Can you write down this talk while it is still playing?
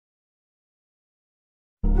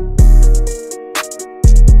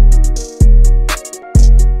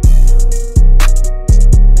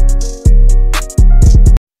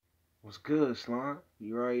good, Slime?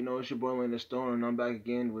 You already know it's your boy Lane the Stone, and I'm back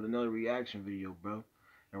again with another reaction video, bro.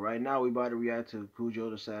 And right now we about to react to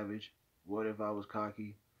Kujo the Savage. What if I was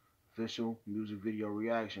cocky? Official music video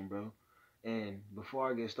reaction, bro. And before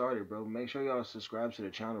I get started, bro, make sure y'all subscribe to the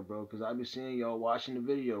channel, bro, because I be seeing y'all watching the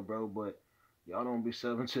video, bro, but y'all don't be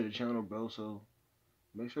subbing to the channel, bro. So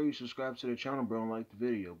make sure you subscribe to the channel, bro, and like the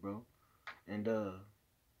video, bro. And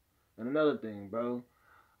and another thing, bro.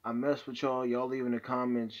 I mess with y'all. Y'all leaving the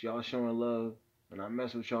comments. Y'all showing love. And I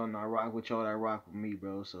mess with y'all and I rock with y'all that rock with me,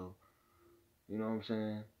 bro. So, you know what I'm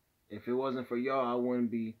saying? If it wasn't for y'all, I wouldn't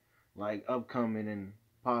be, like, upcoming and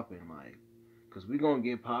popping, like. Because we going to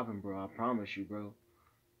get popping, bro. I promise you, bro.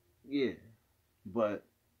 Yeah. But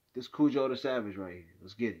this Kujo the Savage right here.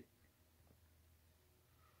 Let's get it.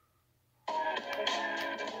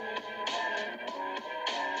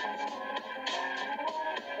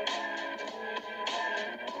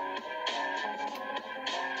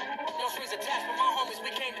 Attached with my homies, we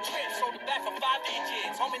came to trip, sold it back for 5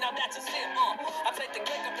 digits. Homie, now that's a sin, I take the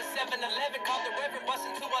cake up to 7-Eleven, called the Reverend,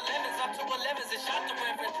 busting 211s, up to 11s, and shot the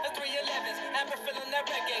Reverend. That's 311s, ever feeling that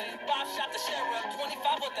reggae. Bob shot the sheriff,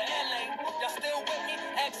 25 with the LA. Y'all still with me?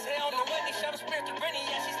 Exhale, no Whitney, shut a spirit to Brittany,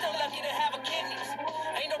 yeah, she's still lucky to have her kidneys.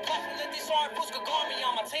 Ain't no platform that these sorry fools could guard me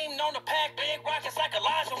on. My team known to pack big rockets like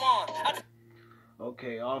Elijah Wan.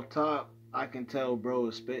 Okay, off top, I can tell bro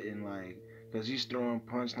is spitting, like, because he's throwing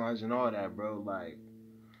punchlines and all that, bro. Like,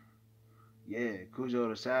 yeah,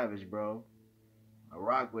 Kujo the Savage, bro. I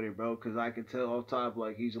rock with it, bro, because I can tell off top,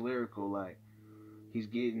 like, he's lyrical. Like, he's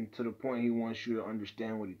getting to the point he wants you to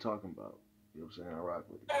understand what he's talking about. You know what I'm saying? I rock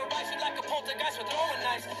with it. Like a poltergeist for throwing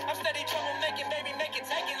knives. I'm steady trouble making, baby, making,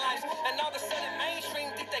 taking lives. And all of a sudden,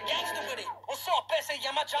 mainstream think they gangster with it. What's up, Bessie?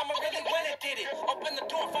 Yeah, my drama really when it did it. Open the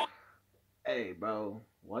door for... Hey, bro,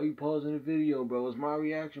 why you pausing the video, bro? It's my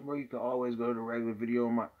reaction, bro. You can always go to the regular video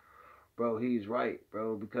on my... Bro, he's right,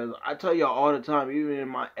 bro, because I tell y'all all the time, even in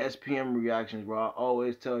my SPM reactions, bro, I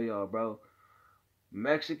always tell y'all, bro,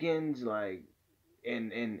 Mexicans, like,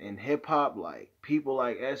 in hip-hop, like, people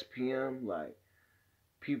like SPM, like,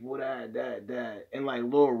 people that, and, like,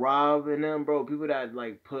 Lil Rob and them, bro, people that,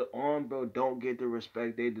 like, put on, bro, don't get the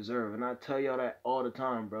respect they deserve, and I tell y'all that all the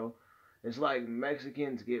time, bro. It's like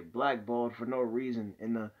Mexicans get blackballed for no reason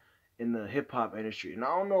in the hip-hop industry, and I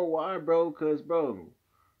don't know why, bro, because, bro,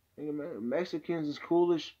 Mexicans is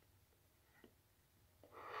coolest.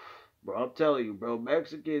 Bro, I'm telling you, bro,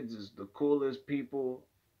 Mexicans is the coolest people.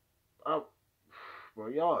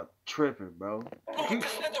 Bro, y'all tripping, bro.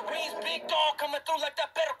 Big dog coming through like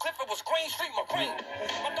that better Clifford was Green Street Marine.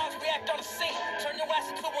 My dogs react on the scene. Turn your ass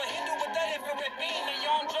into a Hindu with that infrared beam. And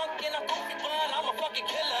y'all drunk in a goofy bun. I'm a fucking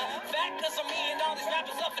killer. Fat cause I'm eating all these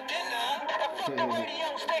rappers up for dinner. Fuck the radio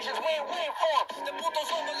stations, we ain't waiting for them. The putos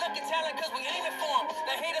overlooking talent cause we aiming for them.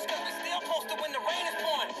 The haters cause we still posted when the rain is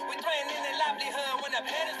pouring. We threatening their livelihood when the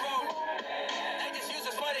pen is rolling. They just use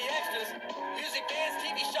us for the extras. Music, dance,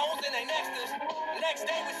 TV shows, and they next us. Next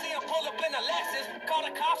day we see them pull up in a Lexus. Call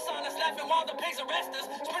the cops on us, laughing while the pigs arrest us.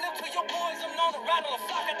 Sprint up to your boys, I'm known to rattle a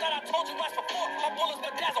flock. I thought I told you once before, my bullets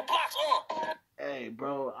bedazzle blocks, Hey,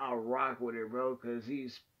 bro, I rock with it, bro, because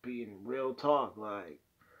he's speaking real talk, like,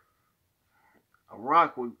 I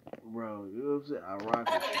rock with, bro, you know what I'm saying? I rock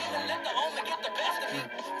with it, bro. Let the only get the best of me.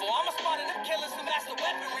 For I'm a spot of them killers who master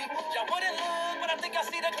weaponry. Y'all wouldn't look, but I think I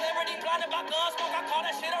see the clarity. Blinded by gun smoke, I call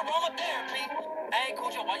that shit aromatherapy. Hey,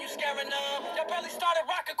 Kujo, why you scaring them? Y'all barely started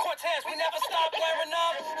rocking Cortez, we never stopped wearing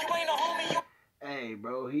them. You ain't a homie, you... Hey,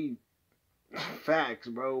 bro, he... Facts,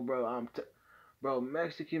 bro, bro,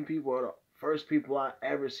 Mexican people are the first people I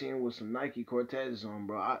ever seen with some Nike Cortezes on,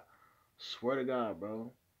 bro. I swear to God,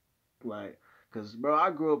 bro. Like, cause, bro,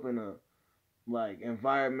 I grew up in a, like,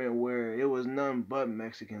 environment where it was none but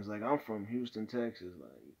Mexicans. Like, I'm from Houston, Texas.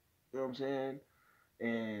 Like, you know what I'm saying?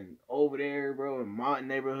 And over there, bro, in my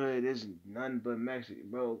neighborhood, there's nothing but Mexican,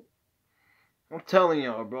 bro. I'm telling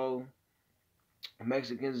y'all, bro,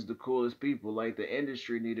 Mexicans is the coolest people. Like, the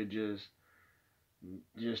industry need to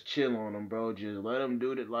just chill on them, bro. Just let them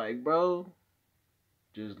do it, like, bro.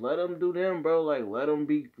 Just let them do them, bro. Like, let them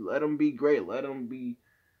be great. Let them be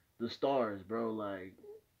the stars, bro. Like,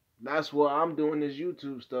 that's what I'm doing this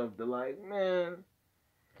YouTube stuff. They're like, man.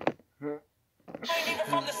 Ain't even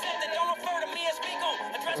from the set that don't refer to me as Pico.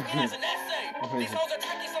 Address me as an essay. These hoes are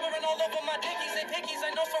tricky, summering all over my dickies. They pickies,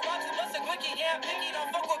 I know Sriracha, bust a quickie. Yeah, I'm picky,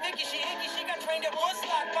 don't fuck with Vicky. She icky, she got trained at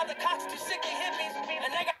Woodstock by the cops, too sickly hippies.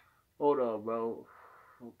 And they got... Hold on, bro.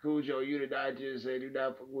 Kujo, you did not just say do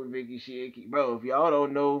not fuck with Vicky, she icky. Bro, if y'all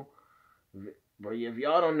don't know, bro, if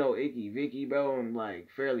y'all don't know Icky, Vicky, bro, and like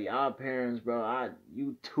Fairly Odd Parents, bro,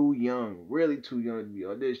 you too young, really too young to be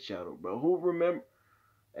on this channel, bro. Who remember?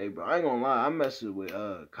 Hey, bro, I ain't gonna lie. I messed with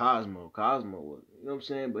Cosmo. Cosmo was, you know what I'm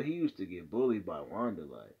saying? But he used to get bullied by Wanda,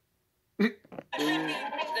 like. That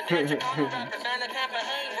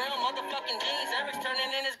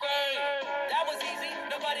was easy.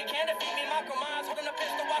 Nobody can defeat me. My commands holding a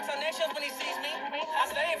pistol, walks on eggshells when he sees me. I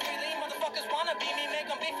say it freely. Motherfuckers wanna be me. Make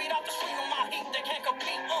them beat feet off the street with my heat. They can't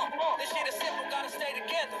compete. This shit is simple. Gotta stay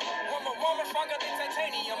together. Warmer, stronger than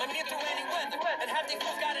titanium. Immune to any weather. And half these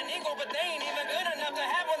fools got an ego, but they ain't even good enough to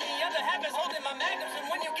have one. The other half is holding my magnums. And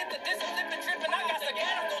when you get the discipline tripping, I got to get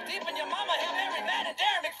them. Go deep in your mama. Hail Mary, Madden,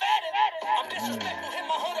 Darren McFadden. I'm disrespectful. Hit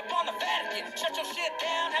my hood up on the Vatican. Shut your shit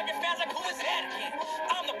down. Have your fans like, who is that again?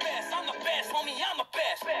 I'm the best, homie, I'm the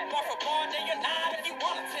best. Bar for bar, then you're not if you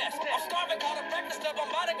wanna test. I'm starving, call a breakfast up, I'm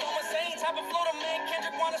about to go insane. Type of flow to make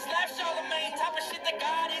Kendrick wanna slap Charlemagne. Type of shit that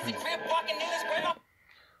God is a crib walking in his grave.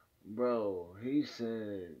 Bro, he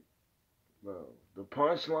said, bro, the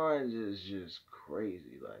punchlines is just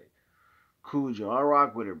crazy. Like, Kujo, I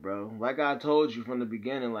rock with it, bro. Like I told you from the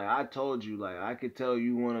beginning, like I told you, like I could tell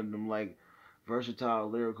you one of them like versatile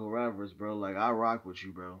lyrical rappers, bro. Like I rock with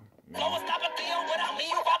you, bro. You know? Stop a deal without me,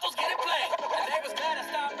 you vatos get it played. And they was glad I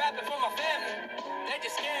stopped rapping for my family. They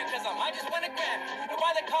just scared cause I might just win a Grammy. And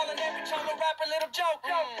why they calling every chumma rapper little joke?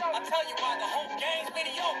 I'll tell you why the whole game's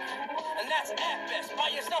mediocre. And that's at best.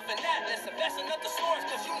 Buy yourself an atlas, investing up the source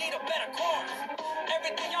cause you need a better course.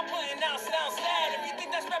 Everything y'all putting out sounds sad. If you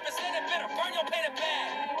think that's represented, better burn your painted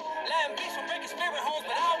bag. Latin beats from breaking spirit homes,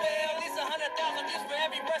 but I will. At least 100,000 views for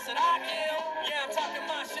every verse that I kill. Yeah, I'm talking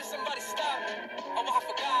my shit, somebody stop. Oh, I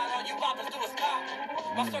forgot, all you boppers do is cop.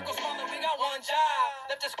 My circle smaller, we got one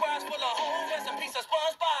job. Left the squares full of holes, rest in peace of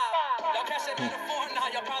SpongeBob. Y'all catch that metaphor?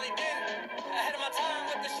 Nah, y'all probably didn't. Ahead of my time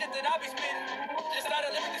with the shit that I be spitting. Just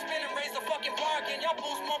started lyrically spinning, raise the fucking bar again. Y'all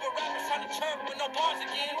boost mobile rappers trying to chirp with no bars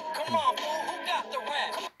again. Come on, fool, who got the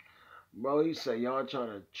rap? Bro, he said y'all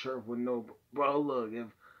trying to chirp with no. Bro, look,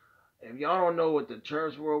 if y'all don't know what the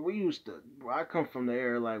chirps were, we used to. Bro, I come from the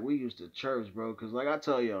era like we used to chirps, bro. Cause like I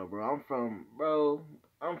tell y'all, bro, I'm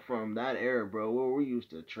from that era, bro, where we used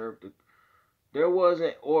to chirp. There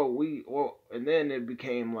wasn't, and then it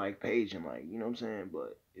became like paging, like you know what I'm saying.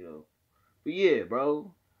 But you know, but yeah,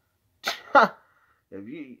 bro. If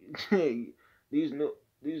you these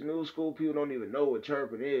new school people don't even know what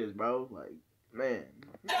chirping is, bro. Like, man.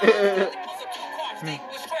 That's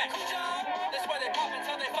why they pop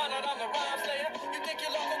until they find out I'm the rhyme slayer. You think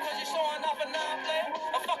you're local cause you're showing off a non-player?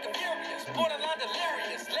 I'm fucking furious, borderline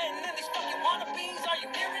delirious. Letting in these fucking wannabes, are you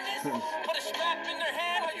hearing this? Put a strap in their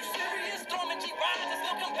hand, are you serious? Throw them in G-Rides and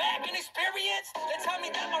still come back in experience. They tell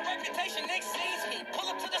me that my reputation exceeds me. Pull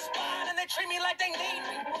up to the spot and they treat me like they need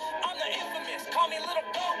me. I'm the infamous, call me little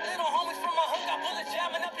goat. Little homies from my hood got bullets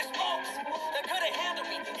jamming up your spokes. They couldn't handle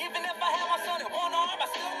me, even if I had my son in one arm, I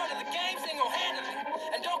still run the game single-handedly.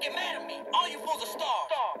 And don't get mad at me, all you fools are stars.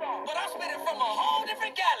 But I'm spitting from a whole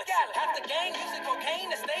different galaxy. Half the gang using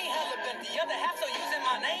cocaine to stay relevant. The other half so using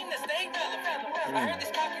my name to stay relevant. I heard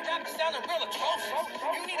these cocky rappers sounding real atrocious.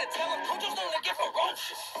 You need to tell them Kujo's known to get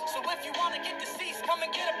ferocious. So if you want to get deceased, come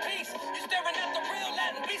and get a piece. You staring at the real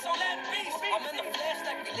Latin beast on Latin beast. I'm in the flesh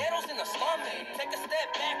like Rileros in the slum. Take a step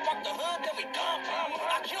back, fuck the hood, then we dump.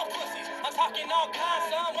 I kill pussies, I'm talking all kinds.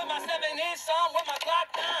 Some with my 7-inch, some with my Glock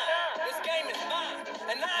 9. This game is mine,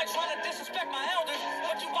 and I ain't trying to disrespect my elders,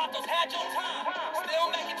 but you vatos had your time. Still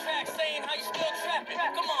making tracks saying how you still trapping.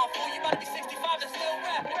 Come on, fool, you about to be 65 and still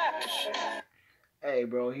rapping. Hey,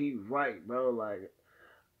 bro, he right, bro. Like,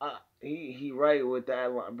 he right with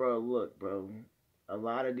that line, bro. Look, bro. A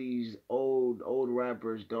lot of these old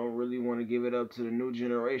rappers don't really want to give it up to the new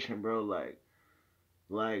generation, bro.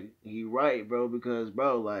 Like he right, bro, because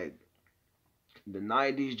bro, like the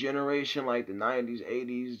 90s generation, like the 90s,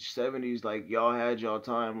 80s, 70s, like y'all had y'all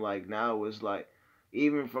time. Like now it's like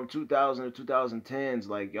even from 2000 to 2010s,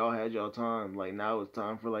 like y'all had y'all time. Like now it's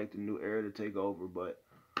time for like the new era to take over. But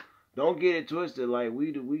don't get it twisted. Like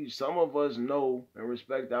we some of us know and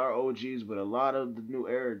respect our OGs, but a lot of the new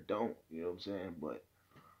era don't. You know what I'm saying? But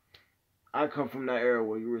I come from that era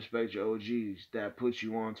where you respect your OGs. That puts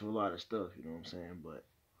you on to a lot of stuff. You know what I'm saying? But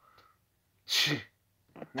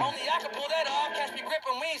only I can pull that off. Catch me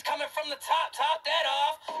gripping wings coming from the top that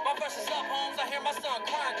off. My verses up, homes. I hear my son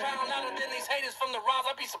crying louder than these haters from the rhymes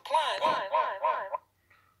I be supplying.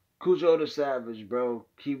 Kujo the Savage, bro.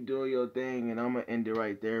 Keep doing your thing, and I'm gonna end it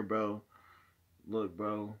right there, bro. Look,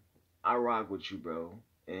 bro, I rock with you, bro,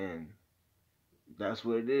 and that's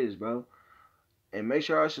what it is, bro. And make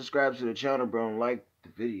sure I subscribe to the channel, bro, and like the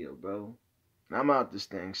video, bro. And I'm out this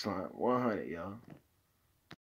thing, slime. 100, y'all.